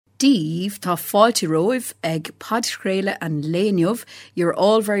Díomh tá fáilte roimh ag Padchréile and Léniuv. You're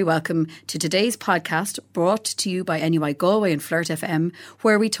all very welcome to today's podcast, brought to you by NUI Galway and Flirt FM,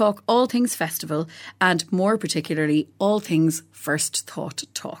 where we talk all things festival and more particularly all things First Thought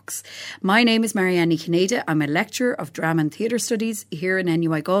Talks. My name is Marianne Kineda. I'm a lecturer of drama and theatre studies here in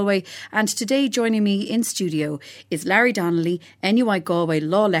NUI Galway, and today joining me in studio is Larry Donnelly, NUI Galway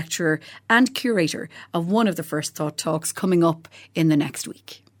law lecturer and curator of one of the First Thought Talks coming up in the next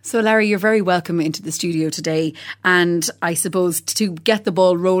week. So Larry, you're very welcome into the studio today, and I suppose to get the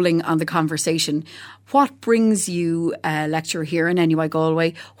ball rolling on the conversation, what brings you, lecturer here in NUI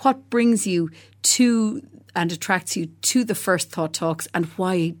Galway, what brings you to and attracts you to the First Thought Talks, and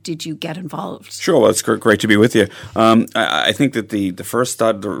why did you get involved? Sure, well, it's great to be with you. I think that the First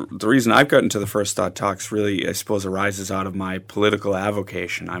Thought, the reason I've gotten to the First Thought Talks really, I suppose, arises out of my political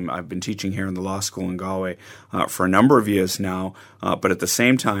avocation. I've been teaching here in the law school in Galway for a number of years now, but at the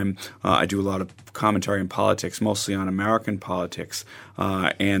same time, I do a lot of commentary on politics, mostly on American politics,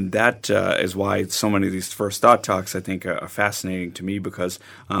 and that is why so many of these First Thought Talks, I think, are fascinating to me, because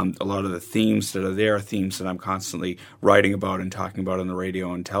a lot of the themes that are there are themes that I'm constantly writing about and talking about on the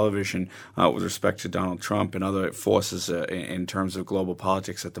radio and television with respect to Donald Trump and other forces in terms of global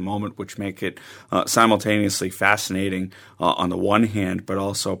politics at the moment, which make it simultaneously fascinating on the one hand, but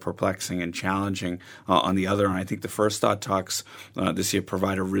also perplexing and challenging on the other. And I think the First Thought Talks this year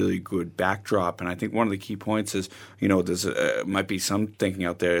provide a really good backdrop. And I think one of the key points is, there's might be some thinking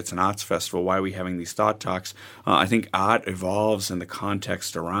out there, it's an arts festival, why are we having these thought talks? I think art evolves in the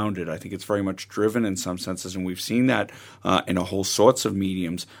context around it. I think it's very much driven in some senses, and we've seen that in a whole sorts of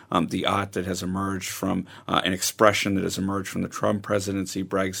mediums. The art that has emerged from an expression that has emerged from the Trump presidency,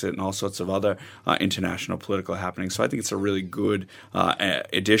 Brexit, and all sorts of other international political happenings. So I think it's a really good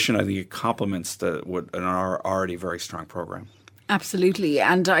addition. I think it complements an already very strong program. Absolutely.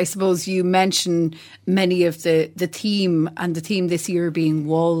 And I suppose you mentioned many of the theme, and the theme this year being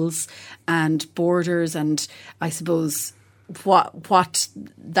walls and borders, and I suppose how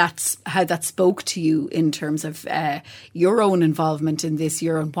that spoke to you in terms of your own involvement in this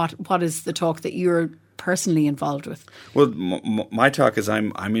year, and what is the talk that you're personally involved with? Well, my talk is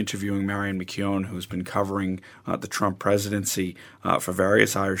I'm interviewing Marion McKeown, who's been covering the Trump presidency for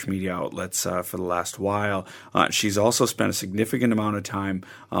various Irish media outlets for the last while. She's also spent a significant amount of time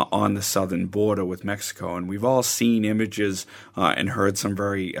on the southern border with Mexico, and we've all seen images and heard some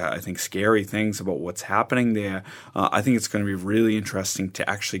very, I think, scary things about what's happening there. I think it's going to be really interesting to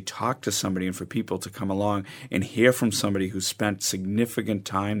actually talk to somebody and for people to come along and hear from somebody who's spent significant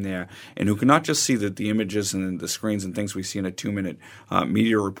time there and who can not just see the images and the screens and things we see in a 2-minute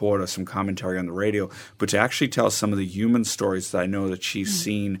media report or some commentary on the radio, but to actually tell some of the human stories that I know that she's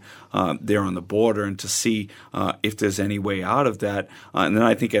seen there on the border, and to see if there's any way out of that. And then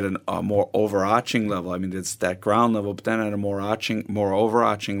I think at a more overarching level, I mean, it's that ground level, but then at a more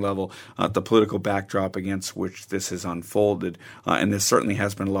overarching level, the political backdrop against which this has unfolded. And there certainly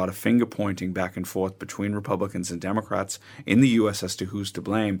has been a lot of finger pointing back and forth between Republicans and Democrats in the U.S. as to who's to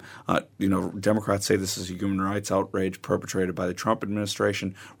blame. Democrats say this is a human rights outrage perpetrated by the Trump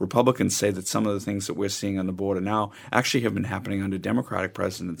administration. Republicans say that some of the things that we're seeing on the border now actually have been happening under Democratic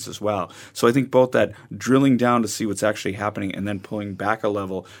presidents as well. So I think both that drilling down to see what's actually happening and then pulling back a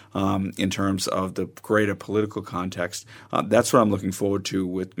level in terms of the greater political context, that's what I'm looking forward to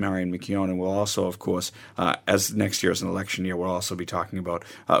with Marion McKeown. And we'll also, of course, as next year is an election year, we'll also be talking about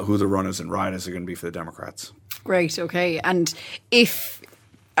who the runners and riders are going to be for the Democrats. Great, okay. And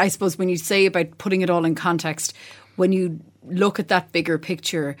I suppose when you say about putting it all in context, when you look at that bigger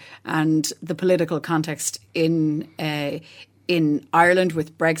picture and the political context in Ireland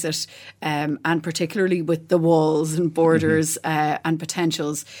with Brexit, and particularly with the walls and borders and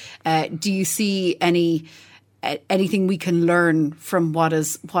potentials, do you see anything we can learn from what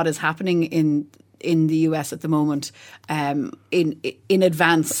is happening in the US at the moment, in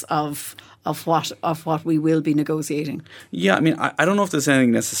advance of what we will be negotiating? Yeah, I mean, I don't know if there's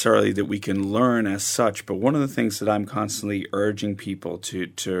anything necessarily that we can learn as such, but one of the things that I'm constantly urging people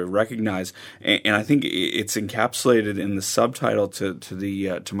to recognize, and I think it's encapsulated in the subtitle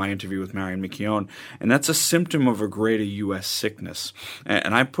to my interview with Marion McKeown, and that's a symptom of a greater U.S. sickness.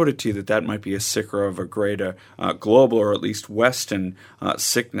 And I put it to you that might be a sicker of a greater global, or at least Western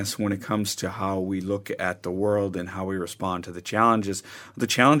sickness when it comes to how we look at the world and how we respond to the challenges. The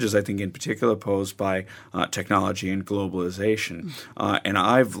challenges, I think, in particular, particular posed by technology and globalization. And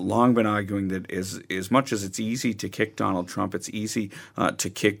I've long been arguing that as much as it's easy to kick Donald Trump, it's easy to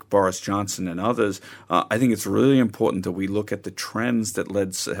kick Boris Johnson and others. I think it's really important that we look at the trends that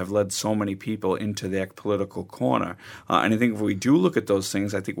have led so many people into their political corner. And I think if we do look at those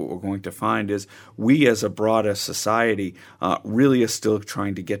things, I think what we're going to find is we as a broader society really are still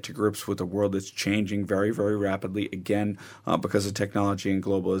trying to get to grips with a world that's changing very, very rapidly, again, because of technology and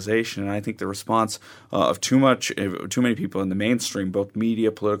globalization. And I think the response of too many people in the mainstream, both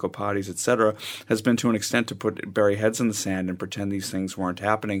media, political parties, etc., has been to an extent to bury heads in the sand and pretend these things weren't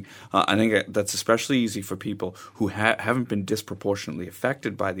happening. I think that's especially easy for people who haven't been disproportionately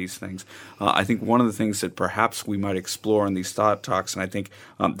affected by these things. I think one of the things that perhaps we might explore in these thought talks, and I think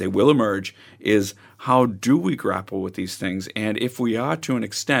they will emerge, is how do we grapple with these things? And if we are to an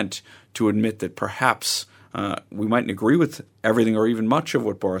extent to admit that perhaps we mightn't agree with everything or even much of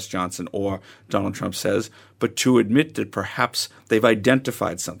what Boris Johnson or Donald Trump says, but to admit that perhaps they've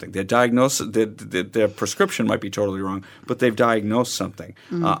identified something. Their diagnosis, their prescription might be totally wrong, but they've diagnosed something.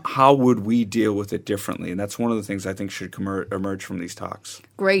 How would we deal with it differently? And that's one of the things I think should emerge from these talks.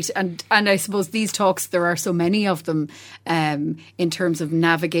 Great. And I suppose these talks, there are so many of them in terms of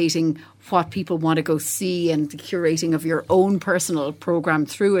navigating what people want to go see and the curating of your own personal program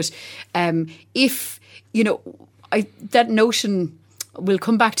through it. That notion, we'll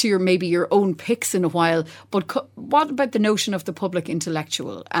come back to your own picks in a while, but what about the notion of the public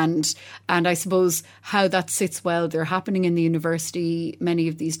intellectual and I suppose how that sits well? They're happening in the university, many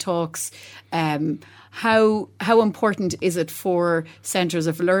of these talks. How important is it for centres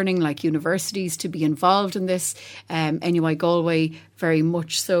of learning like universities to be involved in this? NUI Galway very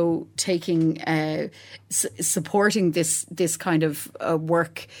much so taking supporting this kind of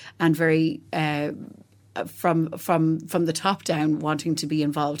work and very from the top down wanting to be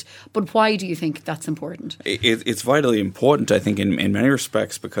involved. But why do you think that's important? It's vitally important, I think, in many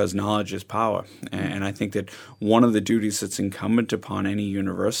respects, because knowledge is power. And I think that one of the duties that's incumbent upon any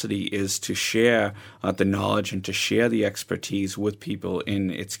university is to share the knowledge and to share the expertise with people in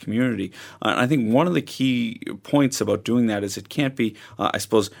its community. And I think one of the key points about doing that is it can't be, I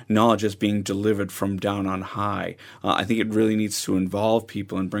suppose, knowledge as being delivered from down on high. I think it really needs to involve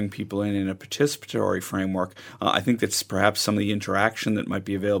people and bring people in a participatory framework. I think that's perhaps some of the interaction that might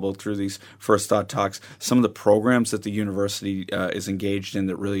be available through these First Thought Talks, some of the programs that the university is engaged in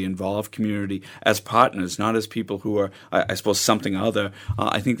that really involve community as partners, not as people who are, I suppose, something other.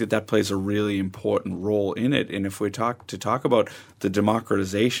 I think that plays a really important role in it. And if we talk about the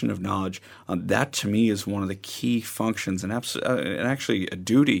democratization of knowledge, that to me is one of the key functions and actually a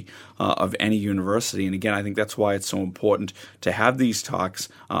duty of any university. And again, I think that's why it's so important to have these talks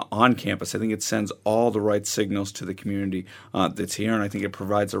on campus. I think it sends all the right signals to the community that's here, and I think it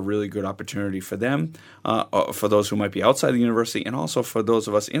provides a really good opportunity for them, for those who might be outside the university, and also for those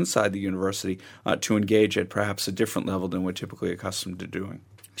of us inside the university to engage at perhaps a different level than we're typically accustomed to doing.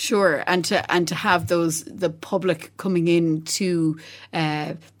 Sure, and to have the public coming in to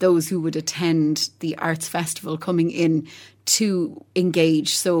those who would attend the arts festival coming in to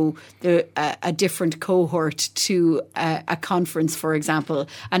engage. So a different cohort to a conference, for example,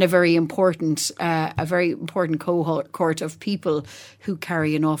 and a very important cohort of people who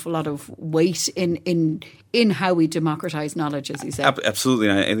carry an awful lot of weight in how we democratize knowledge, as you said. Absolutely,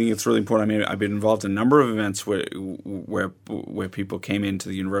 and I think it's really important. I mean, I've been involved in a number of events where people came into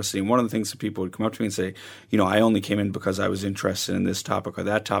the university, and one of the things that people would come up to me and say, I only came in because I was interested in this topic or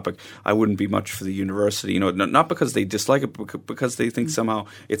that topic. I wouldn't be much for the university. Not because they dislike it, because they think somehow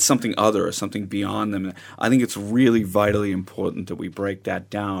it's something other or something beyond them. I think it's really vitally important that we break that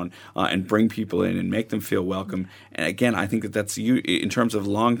down and bring people in and make them feel welcome. And again, I think that's in terms of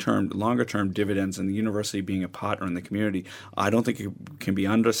longer term dividends and the university being a partner in the community. I don't think it can be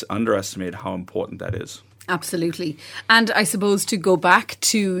underestimated how important that is. Absolutely. And I suppose to go back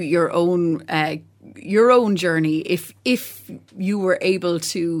to your own journey, if you were able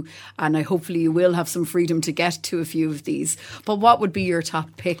to, and hopefully you will have some freedom to get to a few of these, but what would be your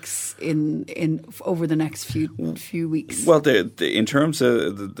top picks in over the next few weeks? Well, in terms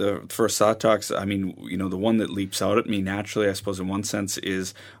of the First Thought Talks, I mean, the one that leaps out at me naturally, I suppose, in one sense,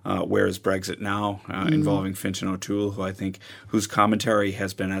 is Where is Brexit Now? Involving Fintan O'Toole, whose commentary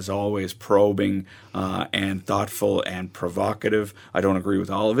has been, as always, probing and thoughtful and provocative. I don't agree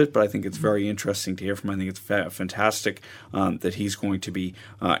with all of it, but I think it's very interesting to hear from. I think it's fantastic that he's going to be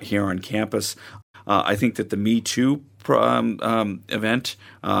here on campus. I think that the Me Too event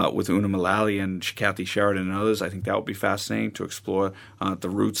with Una Mullally and Kathy Sheridan and others, I think that would be fascinating to explore the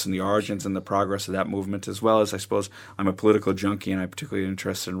roots and the origins and the progress of that movement, as well as, I suppose, I'm a political junkie and I'm particularly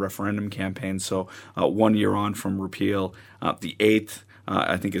interested in referendum campaigns. So 1 year on from repeal, the 8th,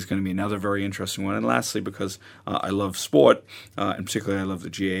 I think is going to be another very interesting one. And lastly, because I love sport, and particularly I love the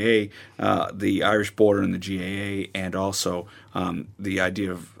GAA, the Irish border and the GAA, and also the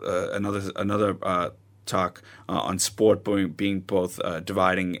idea of another talk on sport being both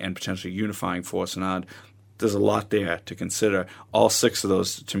dividing and potentially unifying force. And there's a lot there to consider. All 6 of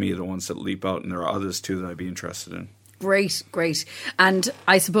those, to me, are the ones that leap out, and there are others too that I'd be interested in. Great. And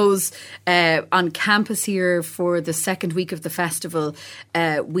I suppose on campus here for the second week of the festival,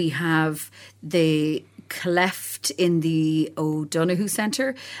 we have the Cleft in the O'Donoghue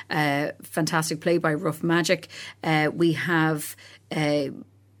Centre, fantastic play by Rough Magic. We have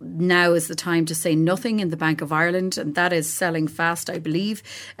Now is the Time to Say Nothing in the Bank of Ireland, and that is selling fast, I believe.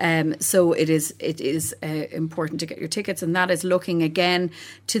 So it is important to get your tickets, and that is looking again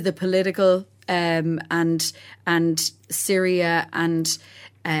to the political and Syria and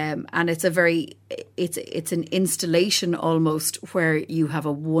it's an installation almost where you have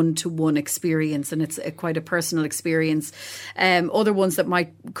a one-to-one experience, and it's quite a personal experience. Other ones that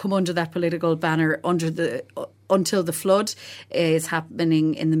might come under that political banner Until the Flood is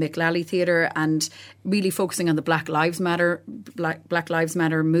happening in the McLally Theatre and really focusing on the Black Lives Matter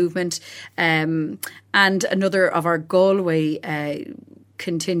movement. And another of our Galway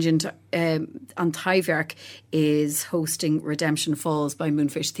contingent on Tyvark is hosting Redemption Falls by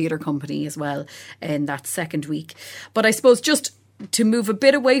Moonfish Theatre Company as well in that second week. But I suppose just to move a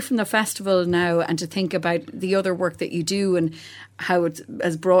bit away from the festival now and to think about the other work that you do and how it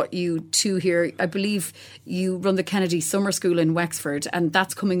has brought you to here. I believe you run the Kennedy Summer School in Wexford, and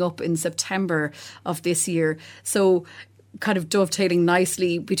that's coming up in September of this year. So kind of dovetailing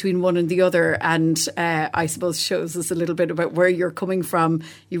nicely between one and the other, and I suppose shows us a little bit about where you're coming from.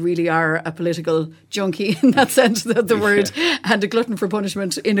 You really are a political junkie in that sense of the word, and a glutton for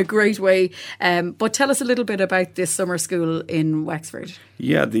punishment in a great way. But tell us a little bit about this summer school in Wexford.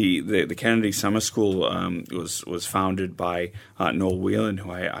 Yeah, the Kennedy Summer School was founded by Noel Whelan,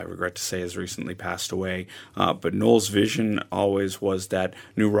 who I regret to say has recently passed away. But Noel's vision always was that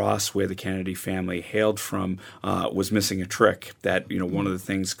New Ross, where the Kennedy family hailed from, was missing a trick. That one of the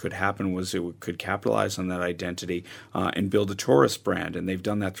things could happen was it could capitalize on that identity and build a tourist brand. And they've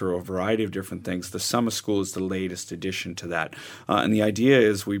done that through a variety of different things. The summer school is the latest addition to that. And the idea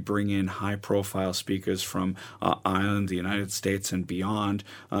is we bring in high-profile speakers from Ireland, the United States, and beyond.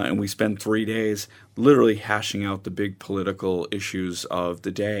 And we spend 3 days literally hashing out the big political issues of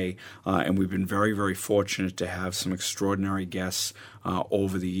the day. And we've been very, very fortunate to have some extraordinary guests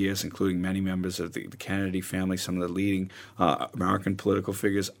over the years, including many members of the Kennedy family, some of the leading American political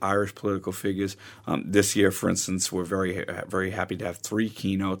figures, Irish political figures. This year, for instance, we're very, very happy to have 3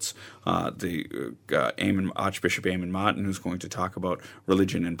 keynotes. Archbishop Eamon Martin, who's going to talk about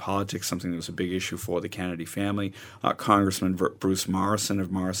religion and politics, something that was a big issue for the Kennedy family. Congressman Bruce Morrison of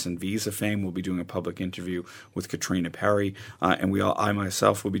Morrison Visa fame will be doing a public interview with Katrina Perry, and I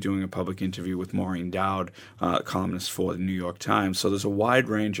myself will be doing a public interview with Maureen Dowd, columnist for the New York Times. So there's a wide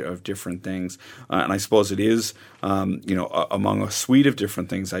range of different things, and I suppose it is, among a suite of different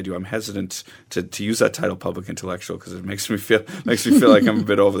things I do. I'm hesitant to use that title, public intellectual, because it makes me feel like I'm a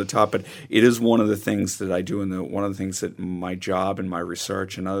bit over the top. But it is one of the things that I do, and one of the things that my job and my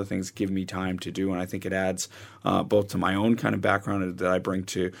research and other things give me time to do. And I think it adds both to my own kind of background that I bring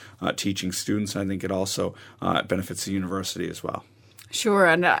to teaching students, and I think it also benefits the university as well. Sure,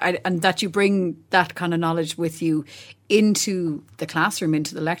 and that you bring that kind of knowledge with you into the classroom,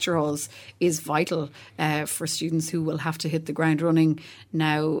 into the lecture halls, is vital for students who will have to hit the ground running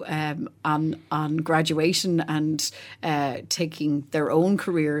now on graduation and taking their own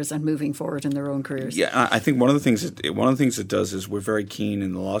careers and moving forward in their own careers. Yeah, I think one of the things it does is we're very keen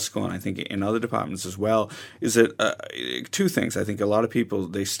in the law school, and I think in other departments as well, is that 2 things. I think a lot of people,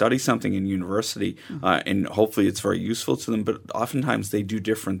 they study something in university, and hopefully it's very useful to them, but oftentimes they do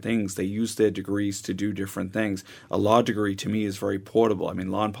different things. They use their degrees to do different things. A law degree to me is very portable. I mean,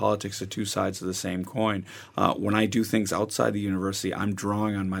 law and politics are 2 sides of the same coin. When I do things outside the university, I'm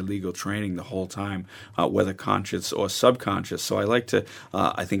drawing on my legal training the whole time, whether conscious or subconscious. So I like to,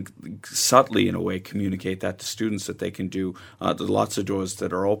 I think, subtly in a way communicate that to students, that they can do. There's lots of doors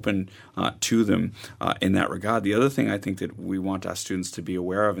that are open to them in that regard. The other thing I think that we want our students to be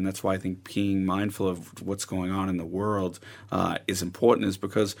aware of, and that's why I think being mindful of what's going on in the world is important, is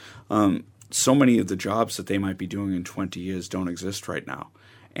because so many of the jobs that they might be doing in 20 years don't exist right now.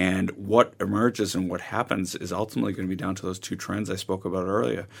 And what emerges and what happens is ultimately going to be down to those two trends I spoke about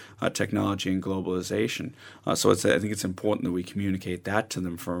earlier, technology and globalization. So I think it's important that we communicate that to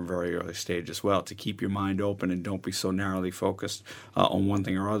them from a very early stage as well, to keep your mind open and don't be so narrowly focused on one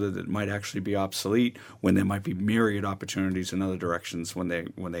thing or other that might actually be obsolete when there might be myriad opportunities in other directions when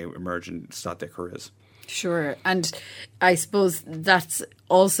they emerge and start their careers. Sure. And I suppose that's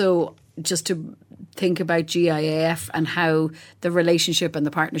also just to think about GIAF and how the relationship and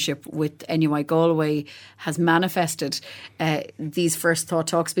the partnership with NUI Galway has manifested, these First Thought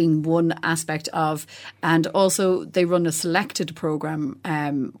Talks being one aspect of, and also they run a selected programme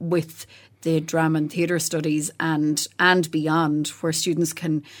with the drama and theatre studies and beyond, where students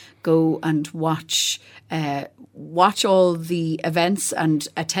can go and watch all the events and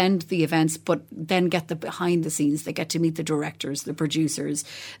attend the events, but then get the behind the scenes. They get to meet the directors, the producers,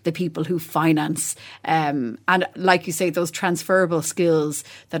 the people who finance, and like you say, those transferable skills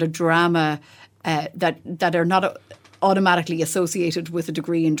that a drama that are not automatically associated with a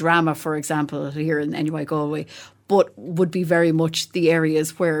degree in drama, for example, here in NUI Galway, but would be very much the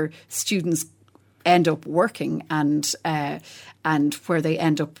areas where students end up working and where they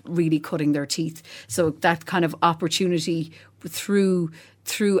end up really cutting their teeth. So that kind of opportunity through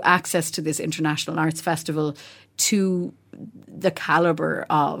access to this International Arts Festival, to the calibre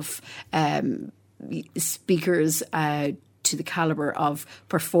of speakers, to the calibre of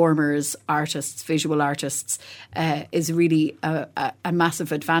performers, artists, visual artists, is really a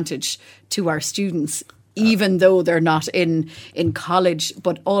massive advantage to our students, even though they're not in college.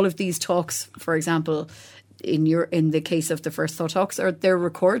 But all of these talks, for example, in the case of the First Thought Talks, they're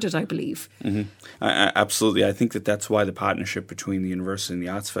recorded, I believe. Mm-hmm. Absolutely. I think that's why the partnership between the university and the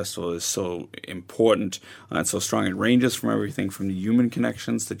Arts Festival is so important and so strong. It ranges from everything from the human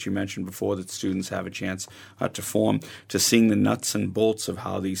connections that you mentioned before that students have a chance to form, to seeing the nuts and bolts of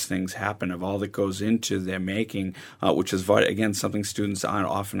how these things happen, of all that goes into their making, which is, again, something students aren't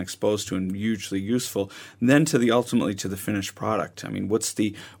often exposed to and hugely useful, then ultimately to the finished product. I mean, what's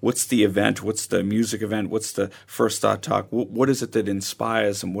the event? What's the music event? What's the First Thought Talk? What is it that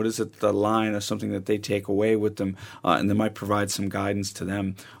inspires them? What is it, the line or something that they take away with them and that might provide some guidance to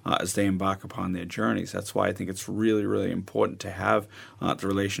them as they embark upon their journeys? That's why I think it's really, really important to have the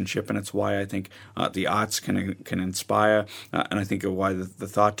relationship, and it's why I think the arts can inspire, and I think why the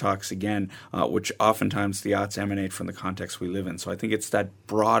Thought Talks, again, which oftentimes the arts emanate from the context we live in. So I think it's that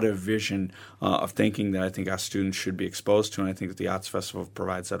broader vision of thinking that I think our students should be exposed to, and I think that the Arts Festival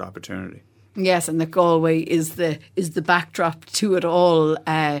provides that opportunity. Yes, and that Galway is the backdrop to it all,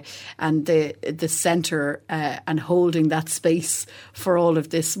 and the centre, and holding that space for all of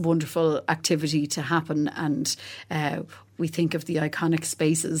this wonderful activity to happen. And we think of the iconic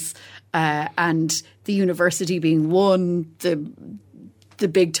spaces, and the university being one, the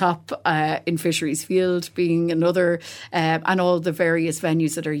Big Top in Fisheries Field being another, and all the various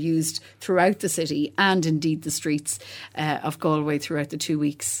venues that are used throughout the city and indeed the streets of Galway throughout the 2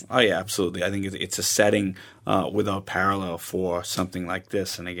 weeks. Oh yeah, absolutely. I think it's a setting without parallel for something like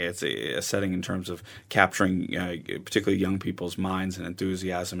this, and again, it's a setting in terms of capturing particularly young people's minds and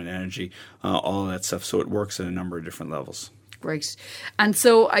enthusiasm and energy, all of that stuff. So it works at a number of different levels. Great. And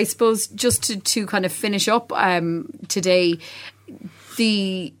so I suppose just to kind of finish up today,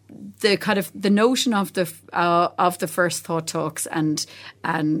 the kind of the notion of the First Thought Talks and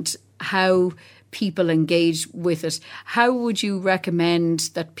how people engage with it. How would you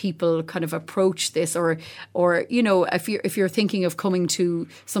recommend that people kind of approach this, or you know, if you're thinking of coming to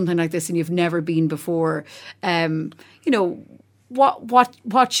something like this and you've never been before, you know,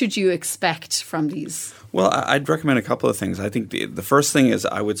 what should you expect from these? Well, I'd recommend a couple of things. I think the first thing is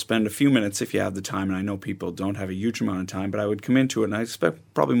I would spend a few minutes, if you have the time, and I know people don't have a huge amount of time, but I would come into it, and I expect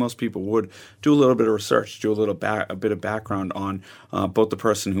probably most people would do a little bit of research, do a bit of background on both the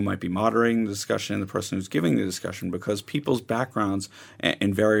person who might be moderating the discussion and the person who's giving the discussion, because people's backgrounds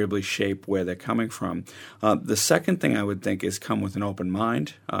invariably shape where they're coming from. The second thing I would think is come with an open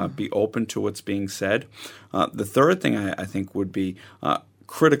mind, be open to what's being said. The third thing I think would be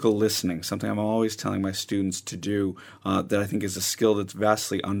critical listening, something I'm always telling my students to do, that I think is a skill that's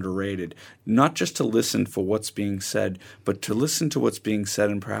vastly underrated. Not just to listen for what's being said, but to listen to what's being said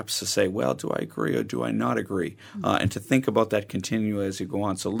and perhaps to say, well, do I agree or do I not agree? And to think about that continually as you go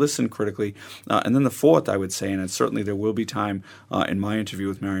on. So listen critically. And then the fourth, I would say, and certainly there will be time in my interview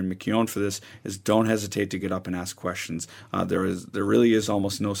with Marion McKeown for this, is don't hesitate to get up and ask questions. There really is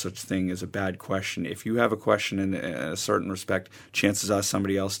almost no such thing as a bad question. If you have a question in a certain respect, chances are some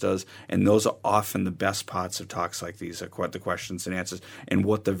somebody else does. And those are often the best parts of talks like these, are the questions and answers, and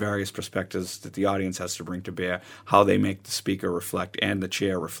what the various perspectives that the audience has to bring to bear, how they make the speaker reflect and the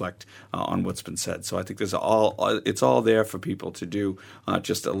chair reflect on what's been said. So I think it's all there for people to do,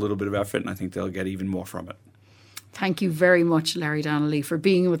 just a little bit of effort, and I think they'll get even more from it. Thank you very much, Larry Donnelly, for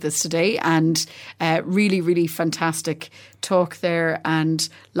being with us today, and really, really fantastic talk there, and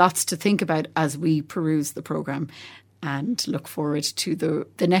lots to think about as we peruse the programme, and look forward to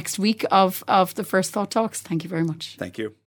the next week of the First Thought Talks. Thank you very much. Thank you.